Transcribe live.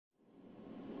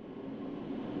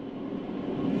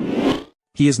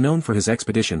He is known for his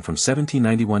expedition from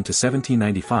 1791 to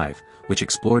 1795, which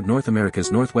explored North America's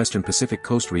northwestern Pacific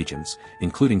coast regions,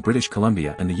 including British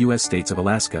Columbia and the U.S. states of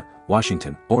Alaska,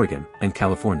 Washington, Oregon, and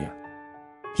California.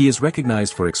 He is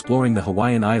recognized for exploring the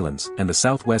Hawaiian Islands and the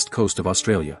southwest coast of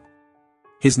Australia.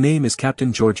 His name is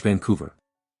Captain George Vancouver.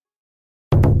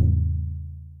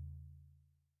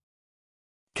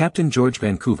 Captain George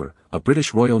Vancouver, a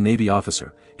British Royal Navy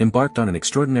officer, embarked on an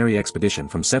extraordinary expedition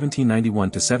from 1791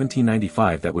 to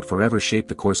 1795 that would forever shape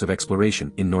the course of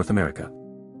exploration in North America.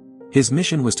 His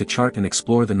mission was to chart and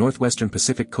explore the northwestern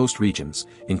Pacific coast regions,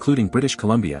 including British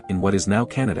Columbia in what is now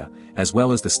Canada, as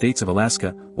well as the states of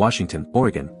Alaska, Washington,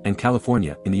 Oregon, and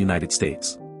California in the United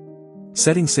States.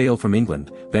 Setting sail from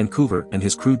England, Vancouver and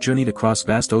his crew journeyed across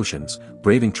vast oceans,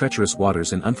 braving treacherous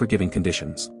waters and unforgiving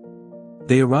conditions.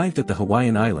 They arrived at the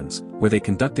Hawaiian Islands, where they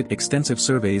conducted extensive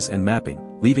surveys and mapping,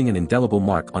 leaving an indelible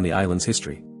mark on the island's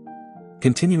history.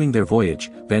 Continuing their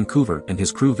voyage, Vancouver and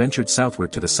his crew ventured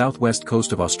southward to the southwest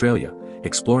coast of Australia,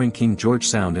 exploring King George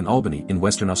Sound and Albany in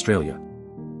Western Australia.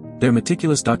 Their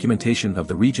meticulous documentation of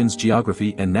the region's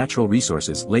geography and natural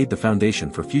resources laid the foundation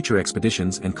for future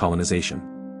expeditions and colonization.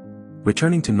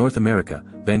 Returning to North America,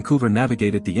 Vancouver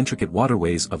navigated the intricate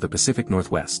waterways of the Pacific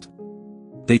Northwest.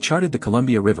 They charted the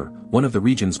Columbia River, one of the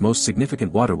region's most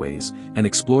significant waterways, and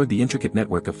explored the intricate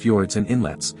network of fjords and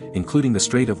inlets, including the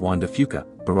Strait of Juan de Fuca,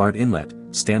 Burrard Inlet,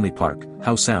 Stanley Park,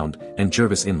 Howe Sound, and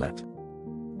Jervis Inlet.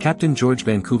 Captain George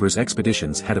Vancouver's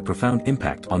expeditions had a profound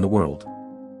impact on the world.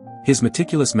 His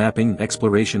meticulous mapping and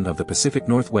exploration of the Pacific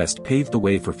Northwest paved the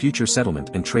way for future settlement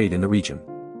and trade in the region.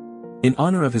 In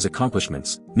honor of his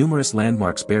accomplishments, numerous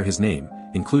landmarks bear his name,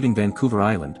 including Vancouver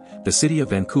Island, the city of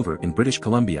Vancouver in British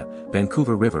Columbia,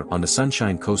 Vancouver River on the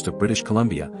Sunshine Coast of British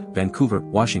Columbia, Vancouver,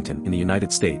 Washington in the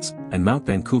United States, and Mount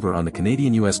Vancouver on the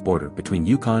Canadian-US border between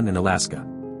Yukon and Alaska.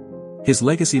 His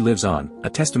legacy lives on, a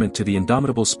testament to the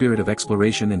indomitable spirit of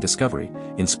exploration and discovery,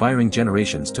 inspiring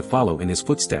generations to follow in his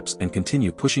footsteps and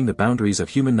continue pushing the boundaries of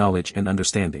human knowledge and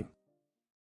understanding.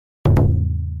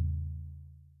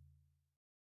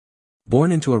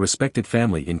 Born into a respected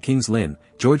family in Kings Lynn,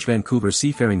 George Vancouver's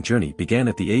seafaring journey began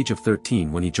at the age of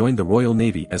 13 when he joined the Royal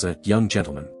Navy as a young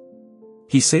gentleman.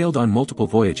 He sailed on multiple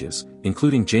voyages,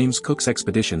 including James Cook's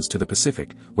expeditions to the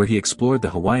Pacific, where he explored the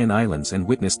Hawaiian Islands and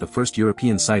witnessed the first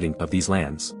European sighting of these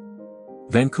lands.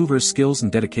 Vancouver's skills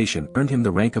and dedication earned him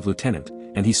the rank of lieutenant,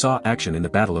 and he saw action in the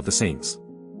Battle of the Saints.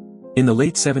 In the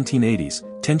late 1780s,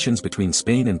 tensions between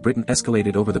Spain and Britain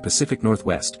escalated over the Pacific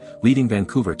Northwest, leading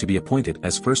Vancouver to be appointed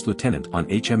as first lieutenant on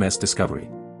HMS Discovery.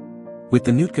 With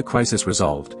the Nootka crisis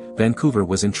resolved, Vancouver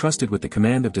was entrusted with the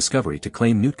command of Discovery to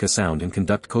claim Nootka Sound and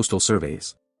conduct coastal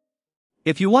surveys.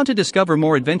 If you want to discover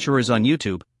more adventurers on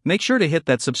YouTube, make sure to hit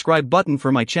that subscribe button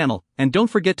for my channel, and don't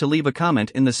forget to leave a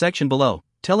comment in the section below,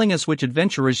 telling us which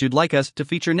adventurers you'd like us to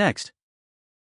feature next.